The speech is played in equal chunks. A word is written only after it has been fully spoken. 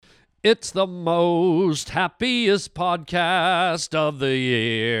It's the most happiest podcast of the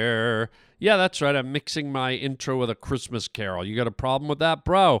year. Yeah, that's right. I'm mixing my intro with a Christmas carol. You got a problem with that,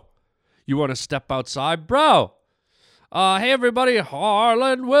 bro? You want to step outside, bro? Hey, everybody.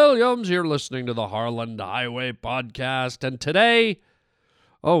 Harlan Williams. You're listening to the Harlan Highway Podcast. And today,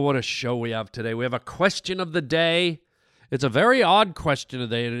 oh, what a show we have today. We have a question of the day. It's a very odd question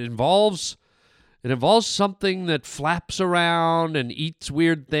today. It involves something that flaps around and eats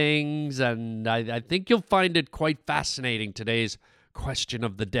weird things, and I think you'll find it quite fascinating, today's question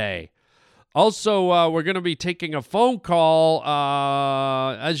of the day. Also, we're going to be taking a phone call.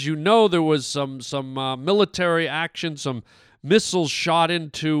 As you know, there was some military action, some missiles shot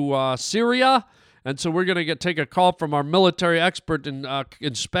into Syria, and so we're going to take a call from our military expert,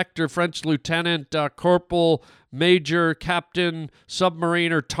 Inspector French Lieutenant Corporal Major Captain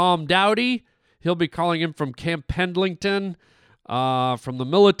Submariner Tom Dowdy. He'll be calling in from Camp Pendleton, from the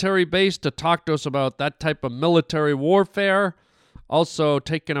military base, to talk to us about that type of military warfare. Also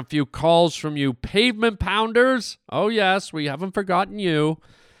taking a few calls from you Pavement Pounders. Oh, yes, we haven't forgotten you.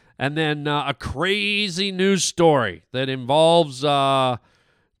 And then a crazy news story that involves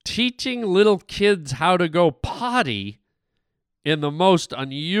teaching little kids how to go potty in the most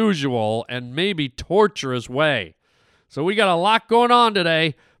unusual and maybe torturous way. So we got a lot going on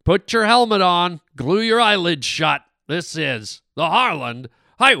today. Put your helmet on, glue your eyelids shut. This is the Harlan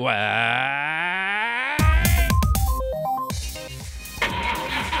Highway.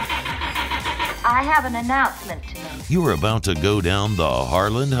 I have an announcement to make. You're about to go down the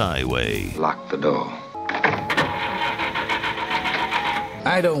Harlan Highway. Lock the door.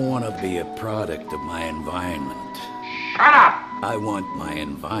 I don't want to be a product of my environment. Shut up! I want my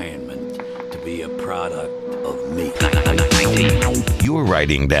environment to be a product of me. You're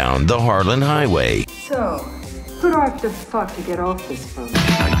riding down the Harlan Highway. So, who do I have to fuck to get off this phone? I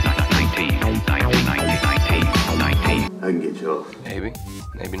can get you off. Maybe,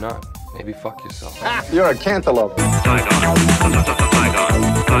 maybe not. Maybe fuck yourself. You're a cantaloupe. All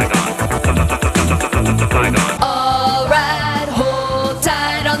right, hold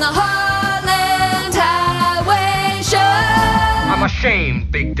tight on the Harlan Highway Show. I'm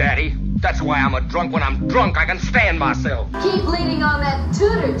ashamed, Big Daddy. That's why I'm a drunk. When I'm drunk, I can stand myself. Keep leaning on that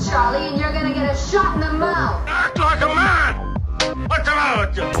tutor, Charlie, and you're gonna get a shot in the mouth. Act like a man! What's the matter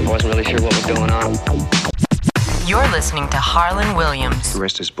with you? I wasn't really sure what was going on. You're listening to Harlan Williams. The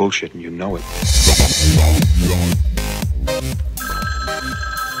rest is bullshit and you know it.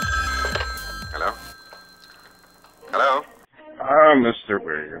 Hello? Hello? Mr.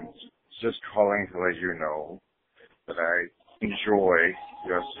 Williams. Just calling to let you know that I enjoy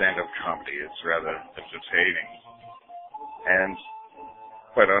your stand-up comedy. It's rather entertaining. And,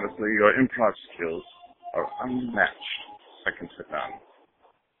 quite honestly, your improv skills are unmatched, second to none.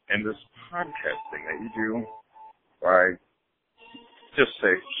 And this podcasting that you do, why, just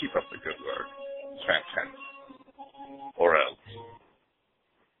say, keep up the good work. It's fantastic. Or else.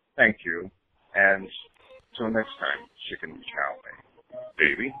 Thank you. And till next time, chicken chow mein.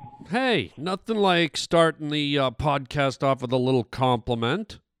 Baby. Hey, nothing like starting the podcast off with a little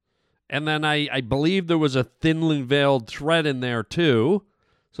compliment. And then I believe there was a thinly veiled threat in there, too.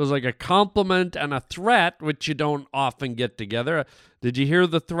 So it's like a compliment and a threat, which you don't often get together. Did you hear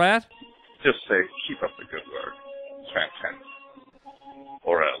the threat? Just say, keep up the good work. It's fantastic.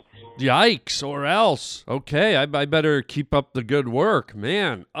 Or else. Yikes, or else. Okay, I better keep up the good work,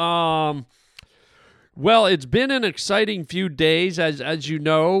 man. Well, it's been an exciting few days, as you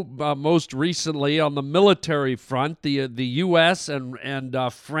know, most recently on the military front, the U.S. and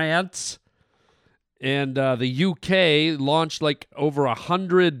France and the U.K. launched like over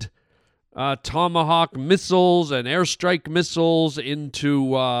 100 Tomahawk missiles and airstrike missiles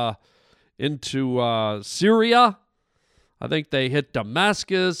into Syria. I think they hit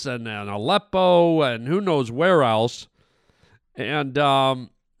Damascus and Aleppo and who knows where else. And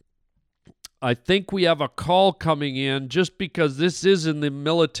I think we have a call coming in just because this is in the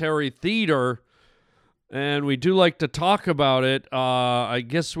military theater and we do like to talk about it. I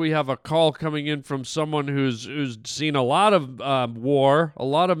guess we have a call coming in from someone who's seen a lot of war, a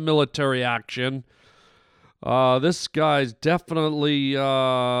lot of military action. This guy's definitely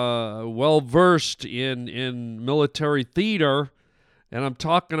well-versed in military theater, and I'm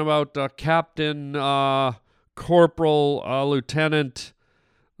talking about Captain Corporal Lieutenant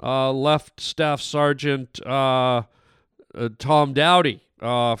Left Staff Sergeant Tom Dowdy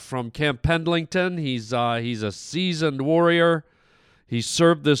from Camp Pendleton. He's a seasoned warrior. He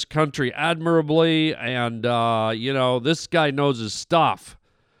served this country admirably, and, this guy knows his stuff.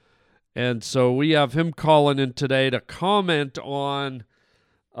 And so we have him calling in today to comment on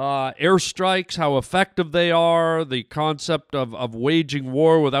airstrikes, how effective they are, the concept of waging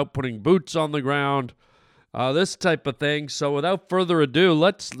war without putting boots on the ground, this type of thing. So without further ado,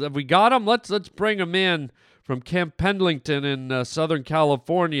 have we got him? Let's bring him in from Camp Pendleton in Southern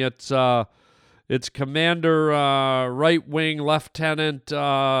California. It's Commander, Right Wing Lieutenant,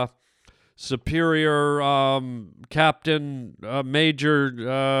 Superior Captain,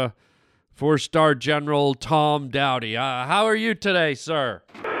 Major, 4-star General Tom Dowdy. How are you today, sir?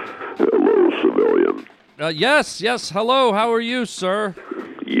 Hello, civilian. Yes, hello. How are you, sir?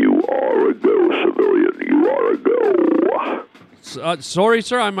 You are a go, civilian. You are a go. Sorry,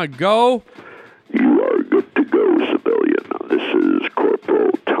 sir, I'm a go? You are good to go, civilian. This is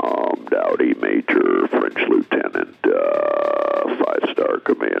Corporal Tom Dowdy, Major, French Lieutenant, 5-star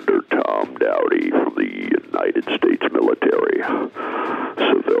Commander Tom Dowdy from the United States military.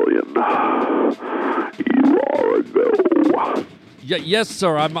 Civilian, you are a go. Yes,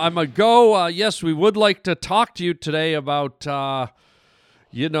 sir, I'm a go. Yes, we would like to talk to you today about, the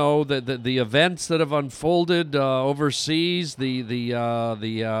events that have unfolded overseas,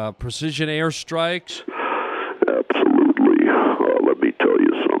 the precision airstrikes. Absolutely. Let me tell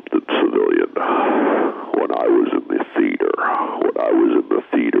you something, civilian. When I was in the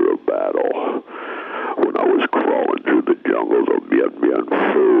theater of battle, when I was crawling through the jungles of Bien Bien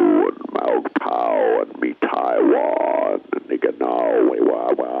Phu and Mao Pao and Mi Taiwan and Niganao,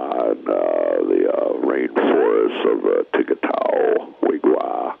 Wiwawa, and the rainforests of Tigatao,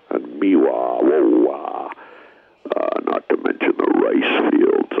 Wigwa, and Miwa, Wowa, not to mention the rice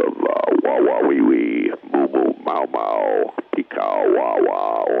fields of Wawa Wee, Moo Mau Mau, Tikao, Wawa,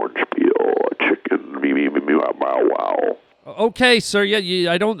 Orange Peel, Chicken, Mimi, Wow, Wow. Okay, sir.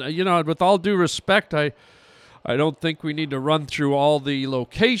 Yeah, I don't. With all due respect, I don't think we need to run through all the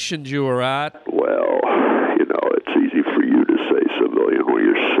locations you were at. Well, it's easy for you to say, civilian, when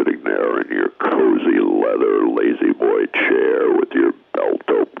you're sitting there in your cozy leather lazy boy chair with your belt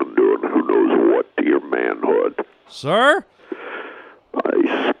open, doing who knows what to your manhood. Sir?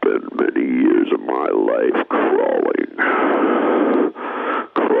 I spent many years of my life crawling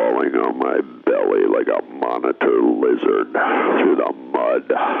on my belly like a monitor lizard, through the mud,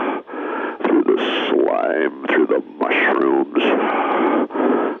 through the slime, through the mushrooms,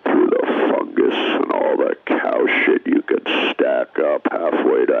 through the fungus and all the cow shit you could stack up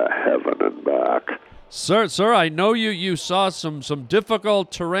halfway to heaven and back. Sir, I know you saw some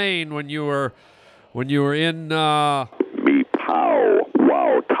difficult terrain when you were in Mi Pao,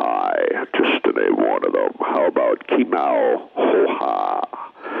 Wao Tai, just to name one of them. How about Kimao, Ho Ha,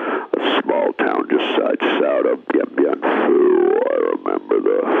 a small town just south of Bien Bien Phu. I remember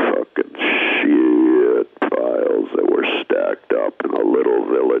the fucking shit piles that were stacked up in a little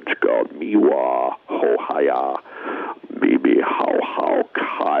village called Miwa, Ho Haya, Mimi Hao Hao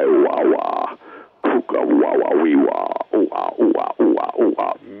Kai Wawa, Kuka Wawa Wiwa, Ua Ua Ua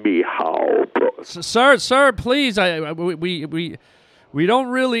Ua, Mi Hao. Sir, please, we don't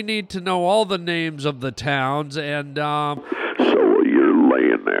really need to know all the names of the towns, and So you're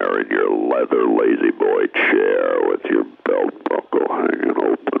laying there in your leather lazy boy chair with your belt buckle hanging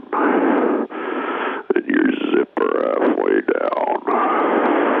open and your zipper halfway down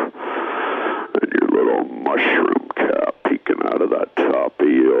and your little mushroom cap peeking out of the top of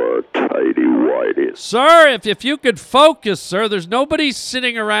your tidy whitey. Sir, if you could focus, sir, there's nobody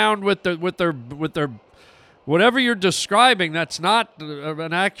sitting around with their whatever you're describing. That's not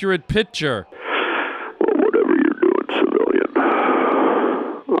an accurate picture. Well, whatever you're doing, civilian,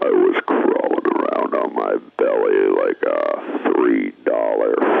 I was crawling around on my belly like a $3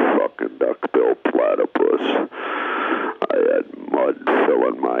 fucking duckbill platypus. I had mud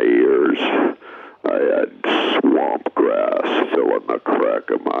filling my ears. I had swamp grass filling the crack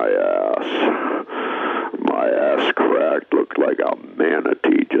of my ass. My ass crack looked like a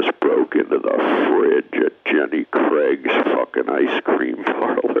manatee just broke into the fridge at Jenny Craig's fucking ice cream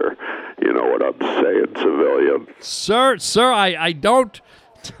parlor. You know what I'm saying, civilian? Sir,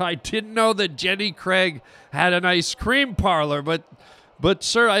 I didn't know that Jenny Craig had an ice cream parlor, but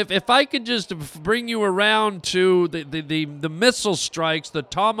sir, if I could just bring you around to the missile strikes, the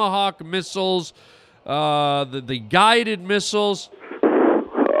Tomahawk missiles, the guided missiles.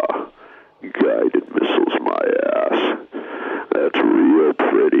 Guided missiles, my ass. That's real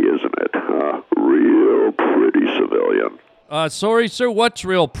pretty, isn't it? Huh? Real pretty, civilian. Sorry, sir, what's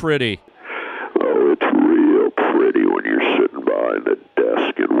real pretty? Oh, it's real pretty when you're sitting behind a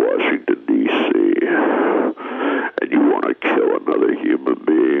desk in Washington, D.C. and you want to kill another human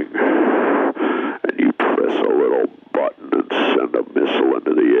being. And you press a little button and send a missile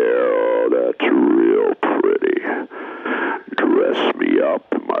into the air. Oh, that's real pretty. Dress me up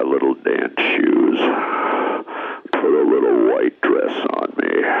in my little dance shoes, put a little white dress on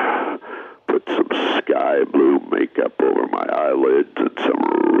me, put some sky blue makeup over my eyelids and some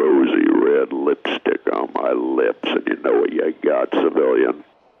rosy red lipstick on my lips, and you know what you got, civilian?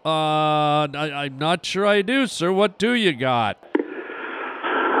 I'm not sure I do, sir. What do you got?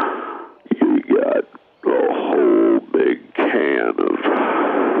 You got a whole big can of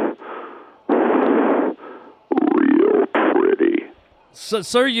real pretty. So,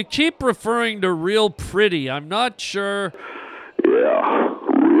 sir, you keep referring to real pretty. I'm not sure. Yeah,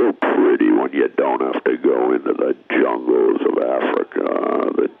 real pretty when you don't have to go into the jungles of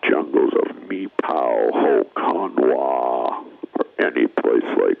Africa, the jungles of Mipao, Hokanwa, or any place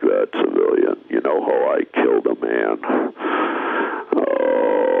like that, civilian. You know how I killed a man?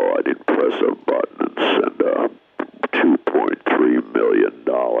 Oh, I didn't press a button and send a $2.3 million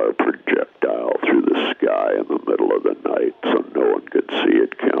projectile through the sky in the middle of the night so no one could see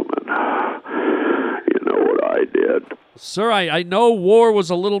it coming. You know what I did? Sir, I know war was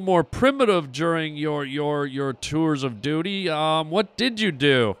a little more primitive during your tours of duty. What did you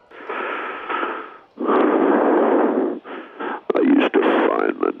do? I used to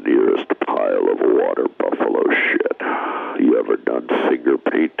find the nearest pile of water buffalo shit. You ever done finger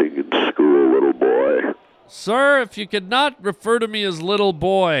painting in school, little boy? Sir, if you could not refer to me as little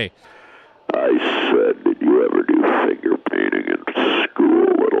boy. I said, did you ever do finger painting in school,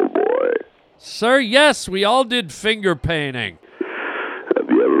 little boy? Sir, yes, we all did finger painting. Have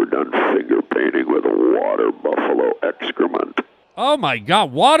you ever done finger painting with water buffalo excrement? Oh my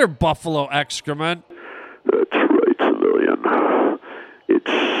God, water buffalo excrement? That's right, civilian.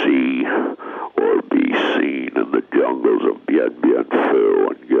 It's see or be seen in the jungles of Bien Bien Phu,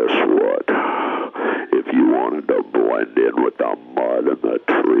 and guess what? If you wanted to blend in with the mud and the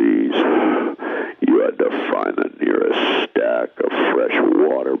trees, you had to find the nearest stack of fresh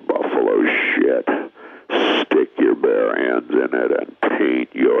water buffalo shit, stick your bare hands in it, and paint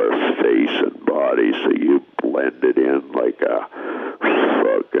your face and body so you blended in like a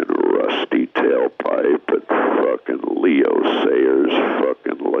fucking rusty tailpipe at fucking Leo Sayers'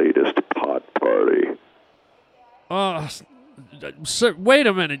 fucking latest pot party. Sir, wait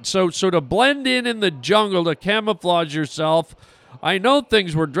a minute. So to blend in the jungle, to camouflage yourself, I know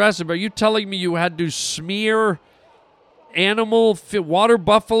things were dressy, but are you telling me you had to smear water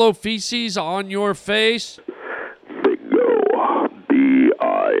buffalo feces on your face? Bingo.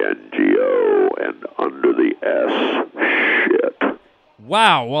 B-I-N-G-O and under the S, shit.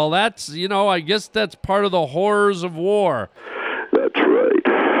 Wow, well that's, I guess that's part of the horrors of war. That's right.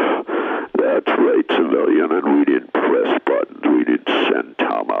 That's right, civilian, and we didn't press buttons. We didn't send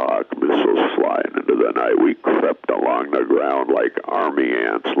Tomahawk missiles flying into the night. We crept along the ground like army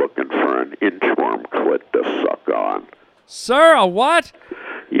ants looking for an inchworm clit to suck on. Sir, a what?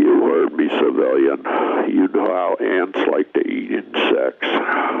 You heard me, civilian. You know how ants like to eat insects.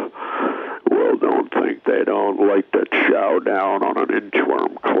 Well, don't think they don't like to chow down on an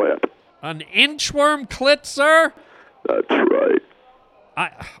inchworm clit. An inchworm clit, sir? That's right.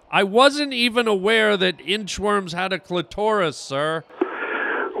 I wasn't even aware that inchworms had a clitoris, sir.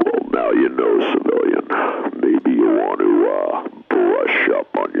 Well, now you know, civilian. Maybe you want to brush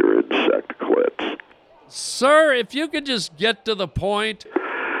up on your insect clits. Sir, if you could just get to the point.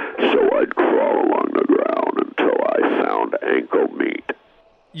 So I'd crawl along the ground until I found ankle meat.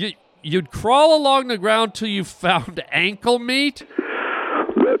 You'd crawl along the ground till you found ankle meat?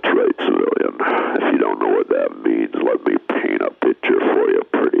 That's right, civilian. If you don't know what that means, let me paint a picture for you,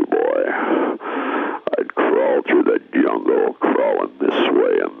 pretty boy. I'd crawl through the jungle, crawling this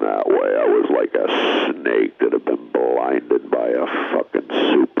way and that way. I was like a snake that had been blinded by a fucking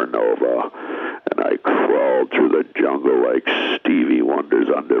supernova. And I crawled through the jungle like Stevie Wonder's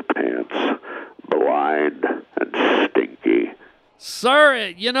underpants, blind and stinky.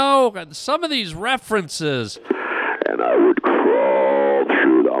 Sir, some of these references. And I would crawl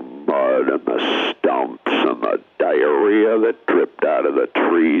through the mud and the stumps and the diarrhea that dripped out of the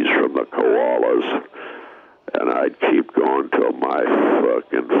trees from the koalas. And I'd keep going till my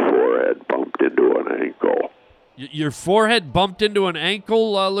fucking forehead bumped into an ankle. Your forehead bumped into an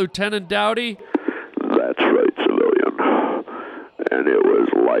ankle, Lieutenant Dowdy? That's right, civilian. And it was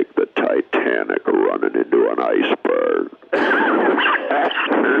like the Titanic running into an iceberg.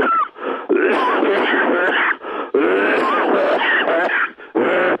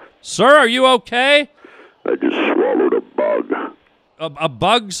 Sir, are you okay? I just swallowed a bug. A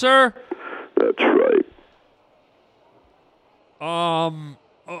bug, sir? That's right.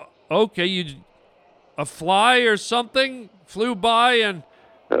 Okay, a fly or something flew by and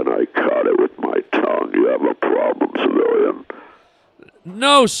I caught it with my tongue. You have a problem, civilian.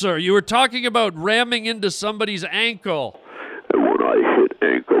 No, sir. You were talking about ramming into somebody's ankle. And when I hit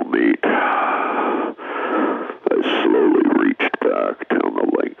ankle meat, I slowly reached back down the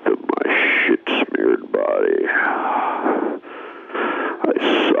length of my shit-smeared body. I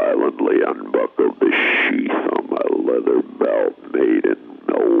silently unbuckled the sheath on my leather belt made in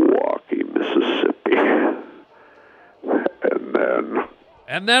Milwaukee, Mississippi.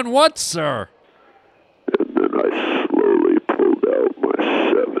 And then what, sir? And then I slowly pulled out my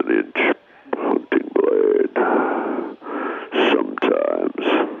 7-inch hunting blade. Sometimes,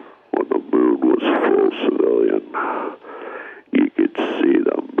 when the moon was full, civilian, you could see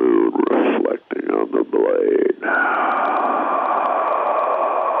the moon reflecting on the blade.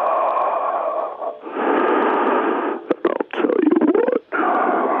 And I'll tell you what,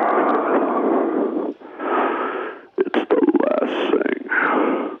 it's the last thing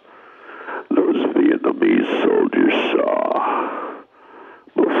those Vietnamese soldiers saw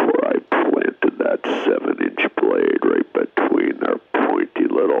before I planted that 7-inch blade right between their pointy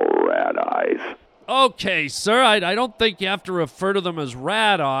little rat eyes. Okay, sir. I don't think you have to refer to them as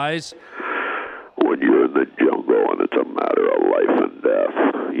rat eyes. When you're in the jungle and it's a matter of life and death,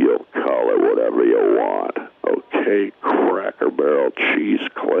 you'll call it whatever you want. Okay, Cracker Barrel cheese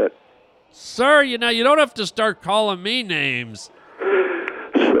clit. Sir, you don't have to start calling me names.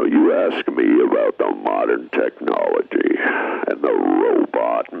 So you ask me about the modern technology and the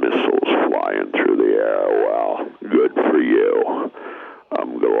robot missiles flying through the air. Well, good for you.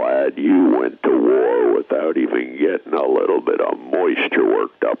 I'm glad you went to war without even getting a little bit of moisture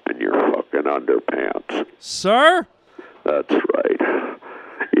worked up in your fucking underpants. Sir? That's right.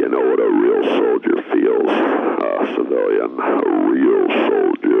 You know what a real soldier feels, civilian. A real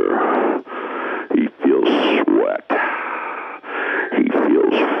soldier. He feels sweat. He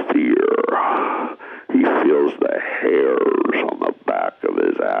feels fear. He feels the hairs on the back of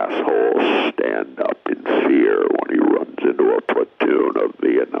his asshole stand up in fear when he runs into a platoon of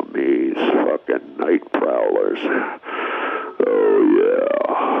Vietnamese fucking night prowlers. Oh,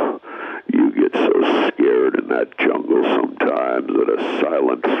 yeah. You get so scared in that jungle sometimes that a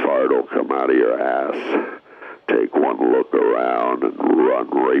silent fart will come out of your ass. Take one look around and run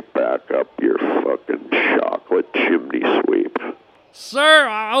right back up your fucking chocolate chimney sweep. Sir,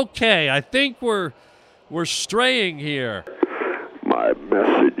 okay. I think we're straying here. My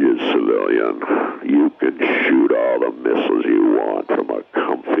message is, civilian, you can shoot all the missiles you want from a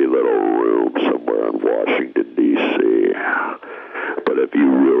comfy little room somewhere in Washington, D.C. But if you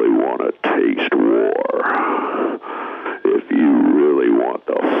really want to taste war, if you really want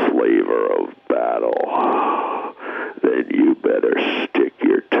the flavor of battle, then you better stick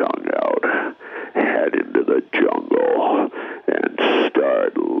your tongue out, head into the jungle, and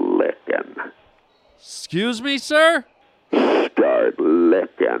start licking. Excuse me, sir? Start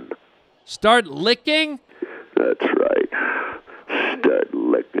licking. Start licking? That's right. Start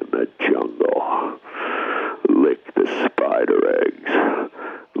licking the jungle. Lick the spider eggs.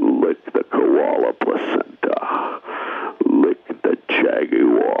 Lick the koala placenta. Lick the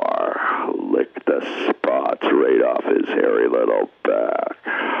jaguar. Lick the spots right off his hairy little back.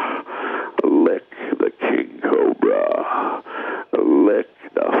 Lick the king cobra. Lick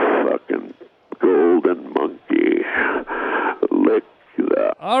the fucking golden monkey. Lick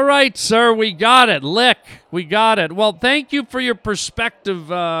the... All right, sir, we got it. Lick. We got it. Well, thank you for your perspective,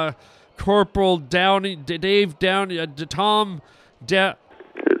 Corporal Downey, Dave Downey, Tom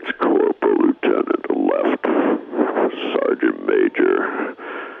It's Corporal Lieutenant Left, Sergeant Major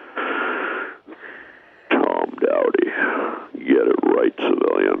Tom Dowdy. Get it right,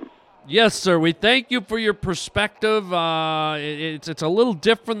 civilian. Yes, sir. We thank you for your perspective. It's a little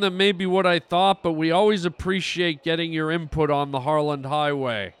different than maybe what I thought, but we always appreciate getting your input on the Harland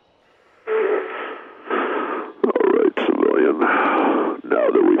Highway. All right, civilian. Now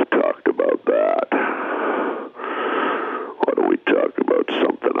that we've talked about that, why don't we talk about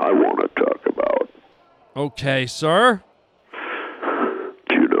something I want to talk about? Okay, sir.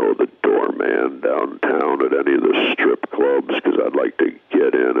 Do you know the doorman downtown at any of the strip clubs? Because I'd like to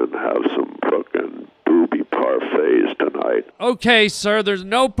get in and have some fucking booby parfaits tonight. Okay, sir. There's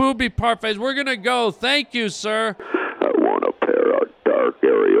no booby parfaits. We're going to go. Thank you, sir. I want a pair of dark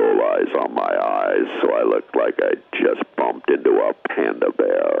areolas on my eyes so I look like I just bumped into a panda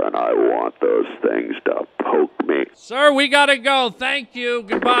bear, and I want those things to poke me. Sir, we got to go. Thank you.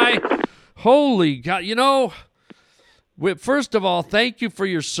 Goodbye. Holy God. First of all, thank you for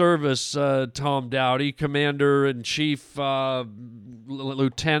your service, Tom Dowdy, Commander-in-Chief,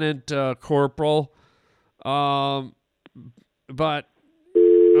 Lieutenant Corporal. But,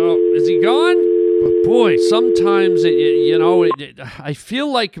 is he gone? Boy, sometimes, I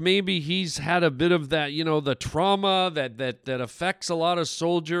feel like maybe he's had a bit of that, the trauma that affects a lot of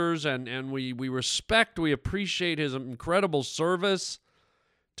soldiers, and we respect, we appreciate his incredible service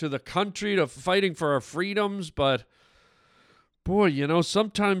to the country, to fighting for our freedoms, but boy,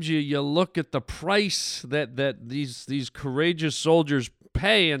 sometimes you look at the price that these courageous soldiers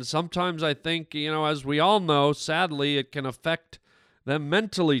pay, and sometimes I think, as we all know, sadly, it can affect them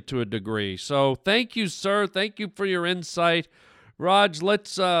mentally to a degree. So thank you, sir. Thank you for your insight. Raj,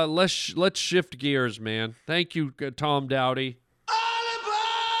 let's shift gears, man. Thank you, Tom Dowdy.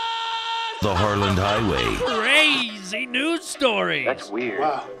 The Harland Highway. Crazy news stories. That's weird.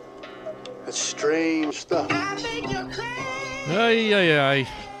 Wow. That's strange stuff. Ay.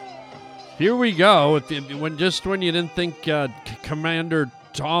 Here we go. When you didn't think Commander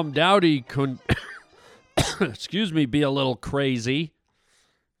Tom Dowdy couldn't, excuse me, be a little crazy,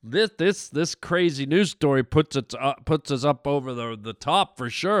 this crazy news story puts us up over the top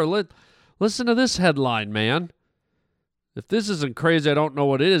for sure. Listen to this headline, man. If this isn't crazy, I don't know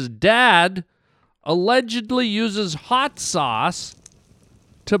what it is. Dad allegedly uses hot sauce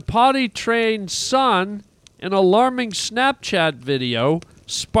to potty train son in alarming Snapchat video,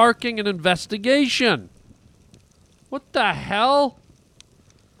 sparking an investigation. What the hell?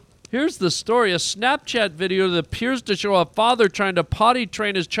 Here's the story. A Snapchat video that appears to show a father trying to potty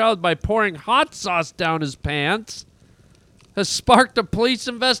train his child by pouring hot sauce down his pants has sparked a police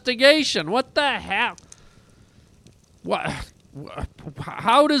investigation. What the hell? What?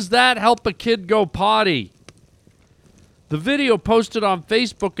 How does that help a kid go potty? The video, posted on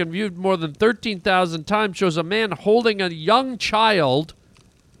Facebook and viewed more than 13,000 times, shows a man holding a young child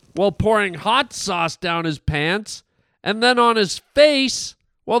while pouring hot sauce down his pants and then on his face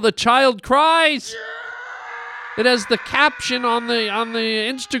while the child cries. It has the caption on the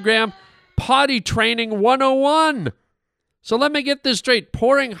Instagram, Potty Training 101. So let me get this straight.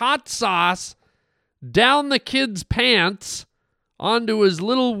 Pouring hot sauce down the kid's pants onto his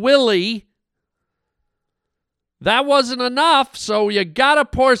little willy. That wasn't enough, so you gotta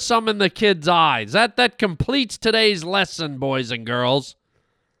pour some in the kid's eyes. That completes today's lesson, boys and girls.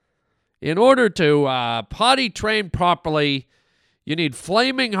 In order to potty train properly, you need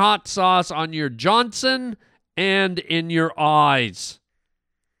flaming hot sauce on your Johnson and in your eyes.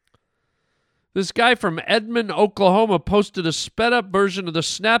 This guy from Edmond, Oklahoma, posted a sped-up version of the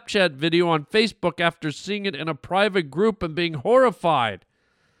Snapchat video on Facebook after seeing it in a private group and being horrified.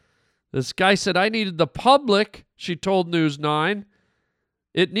 This guy said, I needed the public, she told News 9.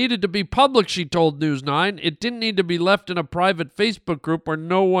 It needed to be public, she told News 9. It didn't need to be left in a private Facebook group where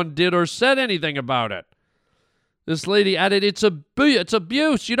no one did or said anything about it. This lady added, it's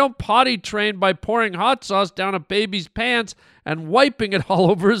abuse. You don't potty train by pouring hot sauce down a baby's pants and wiping it all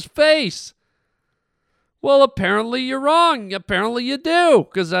over his face. Well, apparently you're wrong. Apparently you do,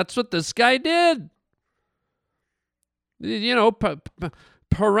 because that's what this guy did.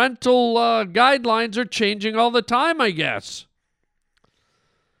 Parental guidelines are changing all the time, I guess.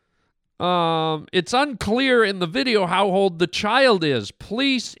 It's unclear in the video how old the child is.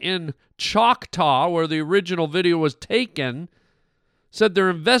 Police in Choctaw, where the original video was taken, said they're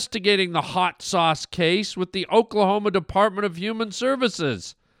investigating the hot sauce case with the Oklahoma Department of Human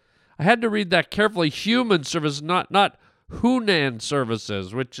Services. I had to read that carefully. Human Services, not Hunan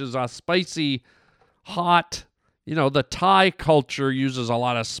Services, which is a spicy, hot. The Thai culture uses a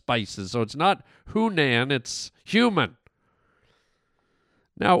lot of spices, so it's not Hunan, it's human.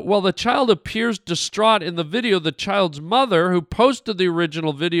 Now, while the child appears distraught in the video, the child's mother, who posted the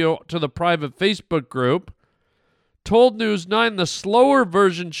original video to the private Facebook group, told News 9 the slower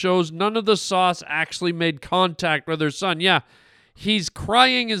version shows none of the sauce actually made contact with her son. Yeah, he's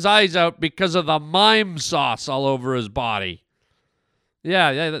crying his eyes out because of the mime sauce all over his body.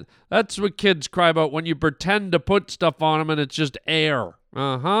 Yeah, that's what kids cry about when you pretend to put stuff on them and it's just air.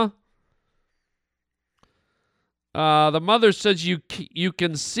 The mother says you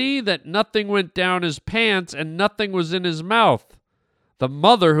can see that nothing went down his pants and nothing was in his mouth. The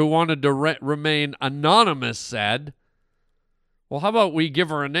mother, who wanted to remain anonymous, said, well, how about we give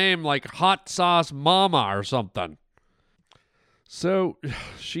her a name like Hot Sauce Mama or something? So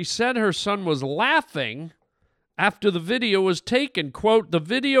she said her son was laughing after the video was taken. Quote, the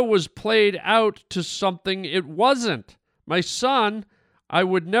video was played out to something it wasn't. My son, I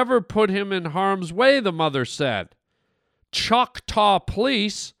would never put him in harm's way, the mother said. Choctaw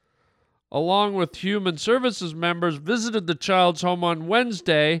police, along with Human Services members, visited the child's home on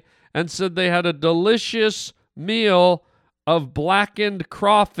Wednesday and said they had a delicious meal of blackened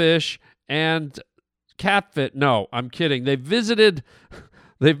crawfish and catfish. No, I'm kidding. They visited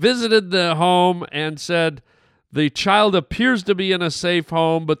They visited the home and said the child appears to be in a safe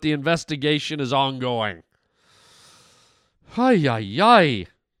home, but the investigation is ongoing. Ay, ay, ay.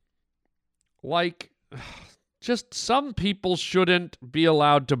 Like, just some people shouldn't be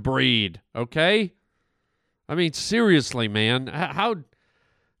allowed to breed, okay? I mean, seriously, man.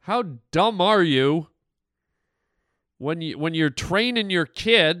 How dumb are you when you're training your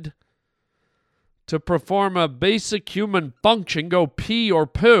kid to perform a basic human function, go pee or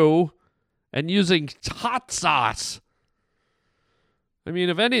poo, and using hot sauce? I mean,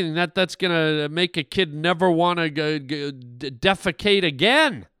 if anything, that's going to make a kid never want to defecate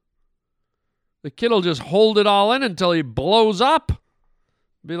again. The kid will just hold it all in until he blows up.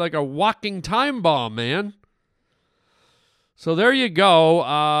 Be like a walking time bomb, man. So there you go.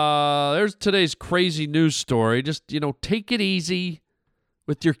 There's today's crazy news story. Just, take it easy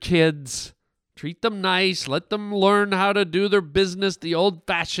with your kids. Treat them nice. Let them learn how to do their business the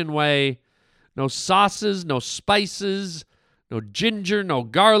old-fashioned way. No sauces, no spices, no ginger, no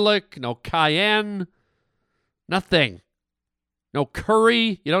garlic, no cayenne. Nothing. No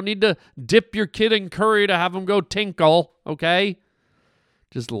curry. You don't need to dip your kid in curry to have them go tinkle, okay?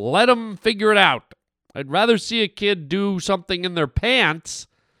 Just let them figure it out. I'd rather see a kid do something in their pants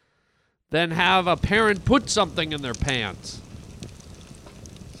than have a parent put something in their pants.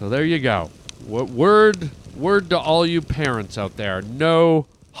 So there you go. Word to all you parents out there. No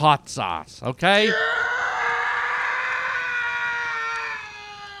hot sauce, okay?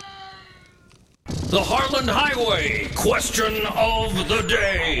 The Harlan Highway question of the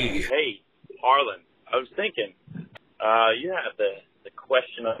day. Hey, Harlan, I was thinking, you have the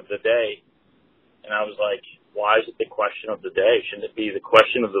question of the day, and I was like, why is it the question of the day? Shouldn't it be the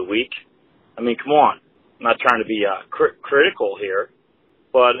question of the week? I mean, come on. I'm not trying to be critical here,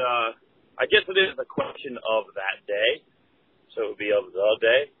 but I guess it is the question of that day, so it would be of the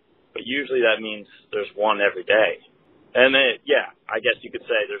day, but usually that means there's one every day. And yeah, I guess you could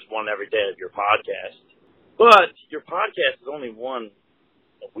say there's one every day of your podcast. But your podcast is only one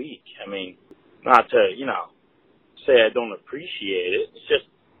a week. I mean, not to, say I don't appreciate it. It's just,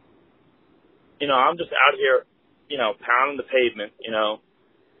 I'm just out here, pounding the pavement,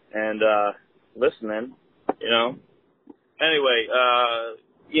 and listening, Anyway,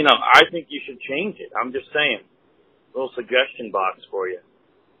 I think you should change it. I'm just saying. A little suggestion box for you.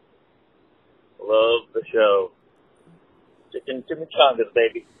 Love the show. Chicken chimichangas,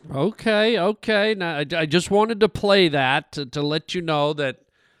 baby. Okay. Now, I just wanted to play that to let you know that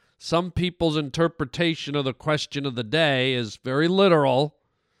some people's interpretation of the question of the day is very literal.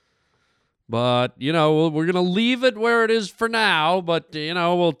 But, we're going to leave it where it is for now. But,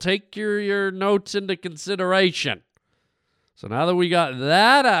 we'll take your notes into consideration. So now that we got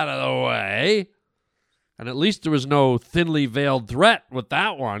that out of the way, and at least there was no thinly veiled threat with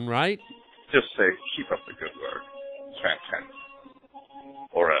that one, right? Just say, keep up the good work. Fantastic.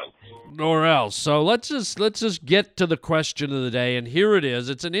 Or else. So let's just get to the question of the day, and here it is.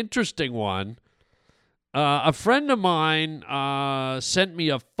 It's an interesting one. A friend of mine sent me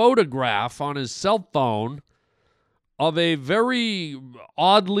a photograph on his cell phone of a very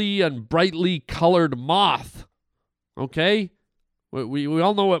oddly and brightly colored moth. Okay? We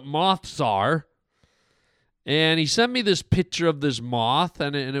all know what moths are. And he sent me this picture of this moth,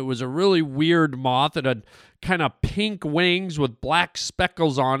 and it was a really weird moth. It had kind of pink wings with black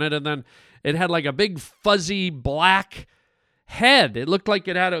speckles on it, and then it had like a big fuzzy black head. It looked like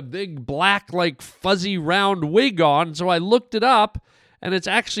it had a big black, like fuzzy round wig on. So I looked it up, and it's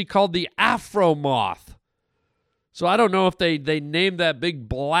actually called the Afro moth. So I don't know if they named that big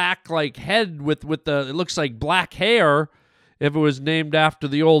black like head with the, it looks like black hair, if it was named after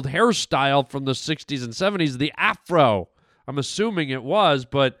the old hairstyle from the 60s and 70s, the Afro. I'm assuming it was,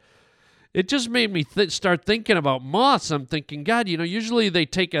 but it just made me start thinking about moths. I'm thinking, God, usually they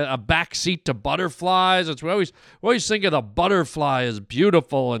take a back seat to butterflies. We always think of the butterfly as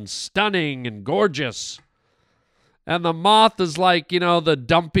beautiful and stunning and gorgeous. And the moth is like, the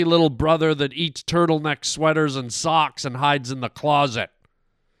dumpy little brother that eats turtleneck sweaters and socks and hides in the closet.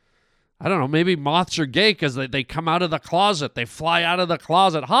 I don't know, maybe moths are gay because they come out of the closet. They fly out of the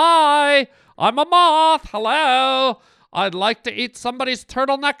closet. Hi, I'm a moth. Hello. I'd like to eat somebody's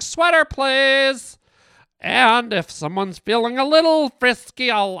turtleneck sweater, please. And if someone's feeling a little frisky,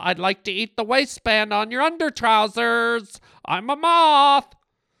 I'd like to eat the waistband on your under trousers. I'm a moth.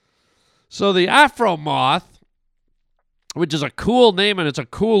 So the Afro moth, which is a cool name and it's a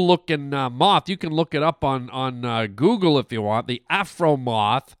cool looking moth. You can look it up on Google if you want. The Afro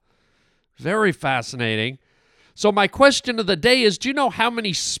moth. Very fascinating. So my question of the day is, do you know how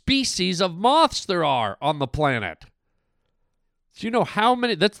many species of moths there are on the planet? Do you know how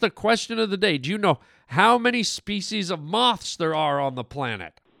many? That's the question of the day. Do you know how many species of moths there are on the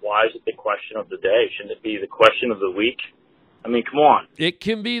planet? Why is it the question of the day? Shouldn't it be the question of the week? I mean, come on. It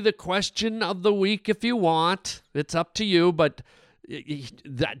can be the question of the week if you want. It's up to you, but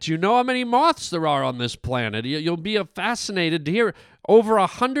do you know how many moths there are on this planet? You'll be fascinated to hear. Over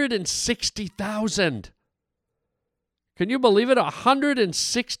 160,000. Can you believe it?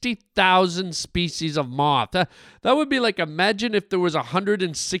 160,000 species of moth. That would be like, imagine if there was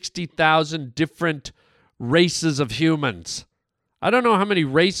 160,000 different races of humans. I don't know how many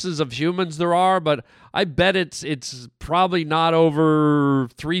races of humans there are, but I bet it's probably not over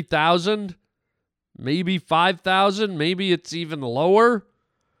 3,000, maybe 5,000, maybe it's even lower.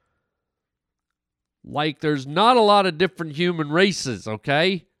 Like, there's not a lot of different human races,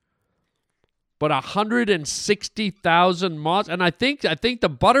 okay? But 160,000 moths, and I think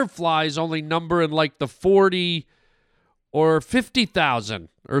the butterflies only number in like the 40 or 50,000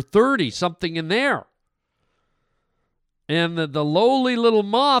 or 30, something in there. And the lowly little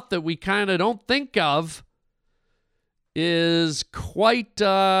moth that we kind of don't think of is quite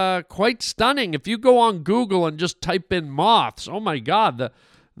stunning. If you go on Google and just type in moths, oh my God,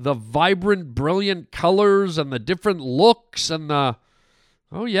 the vibrant, brilliant colors and the different looks and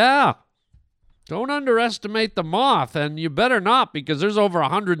oh yeah. Don't underestimate the moth, and you better not, because there's over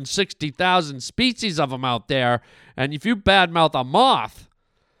 160,000 species of them out there, and if you badmouth a moth,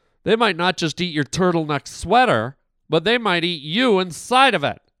 they might not just eat your turtleneck sweater, but they might eat you inside of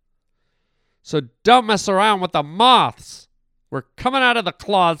it. So don't mess around with the moths. We're coming out of the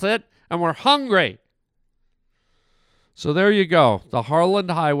closet, and we're hungry. So there you go, the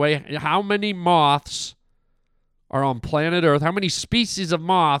Harland Highway. How many moths are on planet Earth? How many species of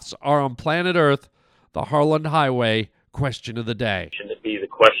moths are on planet Earth? The Harland Highway question of the day. Shouldn't it be the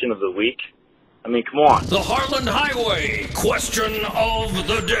question of the week? I mean, come on. The Harland Highway question of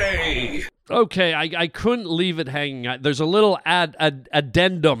the day. Okay, I couldn't leave it hanging. There's a little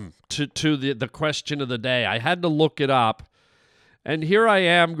addendum to the question of the day. I had to look it up. And here I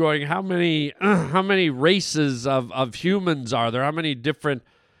am going, how many races of humans are there? How many different...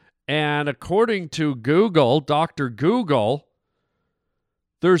 And according to Google, Dr. Google,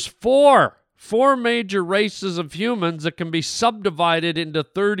 there's four major races of humans that can be subdivided into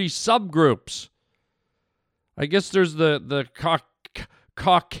 30 subgroups. I guess there's the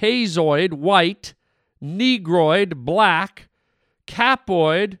Caucasoid, white, Negroid, black,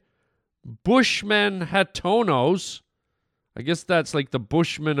 Capoid, Bushmen Hatonos. I guess that's like the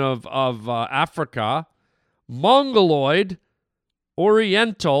Bushmen of Africa. Mongoloid,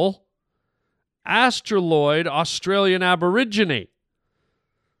 Oriental, Australoid, Australian Aborigine.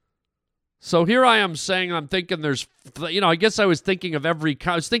 So here I am saying, I'm thinking there's, I guess I was thinking of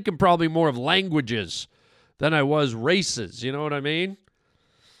I was thinking probably more of languages than I was races. You know what I mean?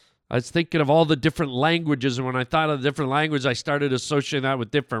 I was thinking of all the different languages, and when I thought of the different languages, I started associating that with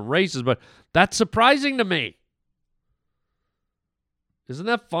different races, but that's surprising to me. Isn't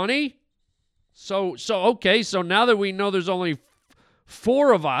that funny? So okay, so now that we know there's only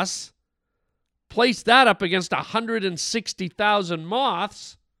 4 of us, place that up against 160,000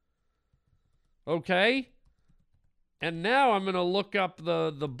 moths, okay? And now I'm going to look up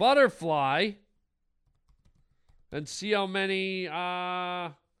the butterfly and see how many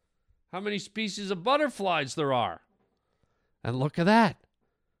species of butterflies there are. And look at that.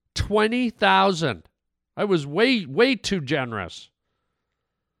 20,000. I was way too generous.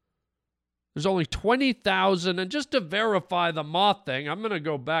 There's only 20,000, and just to verify the moth thing, I'm going to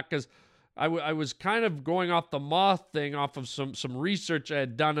go back because I was kind of going off the moth thing off of some research I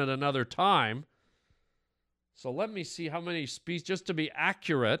had done at another time. So let me see how many species, just to be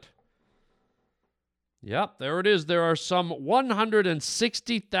accurate. Yep, there it is. There are some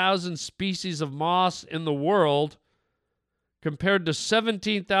 160,000 species of moths in the world compared to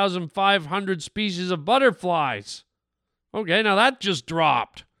 17,500 species of butterflies. Okay, now that just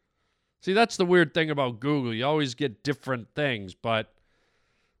dropped. See, that's the weird thing about Google. You always get different things, but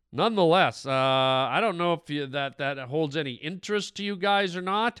nonetheless, I don't know if that holds any interest to you guys or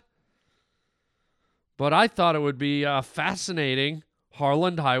not, but I thought it would be fascinating.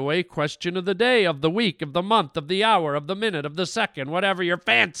 Harland Highway question of the day, of the week, of the month, of the hour, of the minute, of the second, whatever your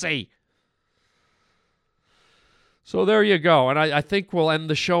fancy. So there you go, and I think we'll end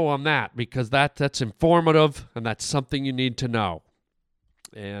the show on that because that's informative and that's something you need to know.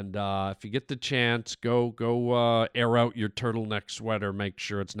 And if you get the chance, go air out your turtleneck sweater. Make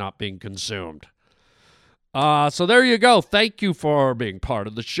sure it's not being consumed. So there you go. Thank you for being part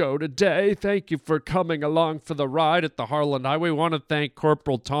of the show today. Thank you for coming along for the ride at the Harland Highway. I want to thank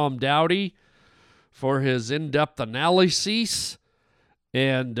Corporal Tom Dowdy for his in-depth analyses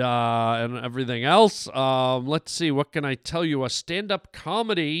and everything else. Let's see, what can I tell you? A stand-up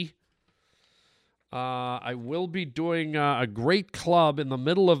comedy. I will be doing a great club in the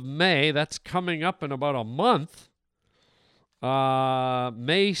middle of May. That's coming up in about a month.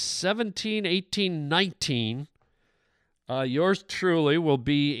 May 17, 18, 19. Yours truly will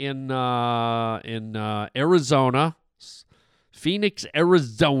be in Arizona, Phoenix,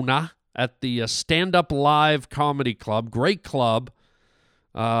 Arizona, at the Stand Up Live Comedy Club. Great club.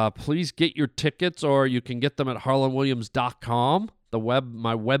 Please get your tickets, or you can get them at harlanwilliams.com,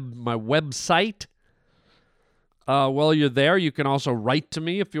 my website. While you're there, you can also write to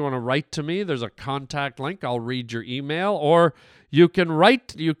me. If you want to write to me, there's a contact link. I'll read your email. Or you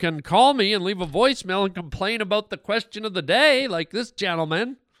can call me and leave a voicemail and complain about the question of the day, like this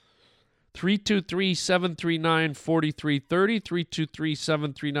gentleman. 323-739-4330,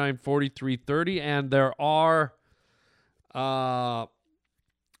 323-739-4330. And there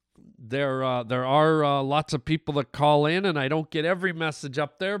are lots of people that call in, and I don't get every message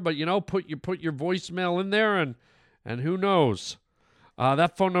up there, but put your voicemail in there, and who knows.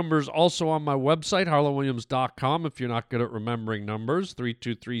 That phone number is also on my website, harlanwilliams.com, if you're not good at remembering numbers,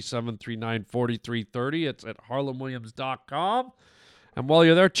 323-739-4330. It's at harlanwilliams.com. And while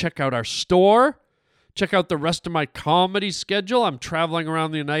you're there, check out our store. Check out the rest of my comedy schedule. I'm traveling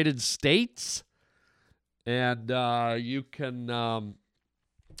around the United States, and you can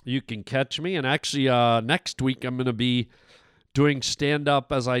catch me. And actually, next week I'm going to be doing stand-up.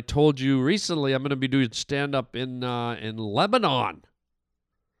 As I told you recently, I'm going to be doing stand-up in Lebanon.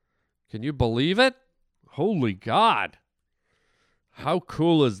 Can you believe it? Holy God. How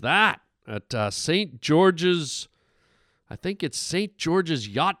cool is that? At St. George's, I think it's St. George's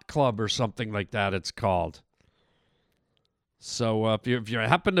Yacht Club or something like that it's called. So if you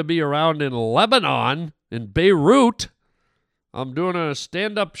happen to be around in Lebanon, in Beirut, I'm doing a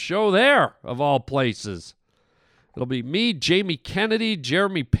stand-up show there, of all places. It'll be me, Jamie Kennedy,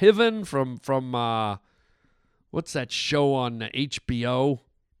 Jeremy Piven from what's that show on HBO?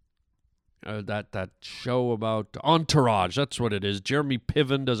 That show about Entourage. That's what it is. Jeremy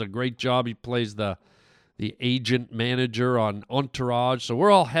Piven does a great job. He plays the agent manager on Entourage. So we're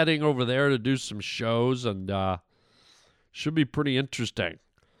all heading over there to do some shows, and should be pretty interesting.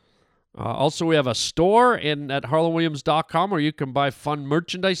 Also, we have a store at harlanwilliams.com where you can buy fun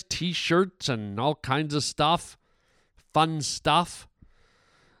merchandise, T-shirts, and all kinds of stuff. Fun stuff.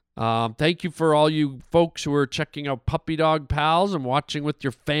 Thank you for all you folks who are checking out Puppy Dog Pals and watching with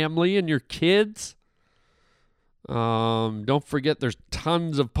your family and your kids. Don't forget, there's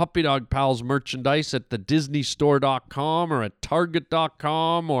tons of Puppy Dog Pals merchandise at the DisneyStore.com or at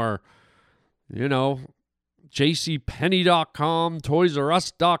Target.com or, JCPenney.com,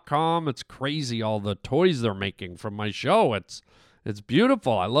 ToysRUs.com. It's crazy, all the toys they're making from my show. It's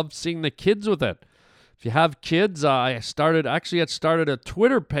beautiful. I love seeing the kids with it. If you have kids, I started a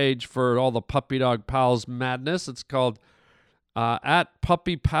Twitter page for all the Puppy Dog Pals madness. It's called at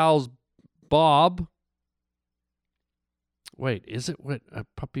Puppy Pals Bob. Wait, is it what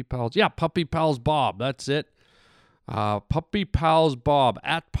Puppy Pals? Yeah, Puppy Pals Bob. That's it. Puppy Pals Bob,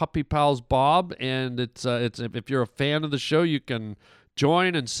 at Puppy Pals Bob, and it's if you're a fan of the show, you can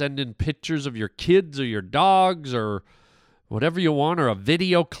join and send in pictures of your kids or your dogs or whatever you want, or a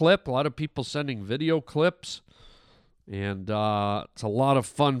video clip. A lot of people sending video clips, and it's a lot of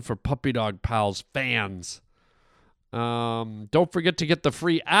fun for Puppy Dog Pals fans. Don't forget to get the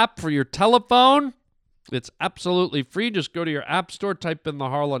free app for your telephone. It's absolutely free. Just go to your app store, type in the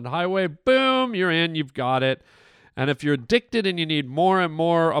Harlan Highway, boom, you're in, you've got it. And if you're addicted and you need more and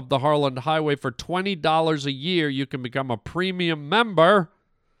more of the Harlan Highway, for $20 a year, you can become a premium member.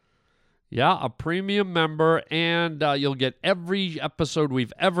 Yeah, a premium member, and you'll get every episode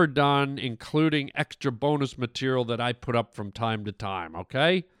we've ever done, including extra bonus material that I put up from time to time,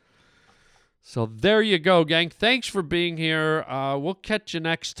 okay? So there you go, gang. Thanks for being here. We'll catch you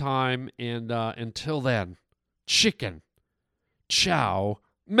next time, and until then, chicken, chow,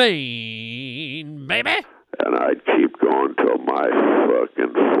 mein, baby. And I'd keep going till my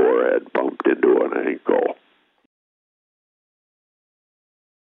fucking forehead bumped into an ankle.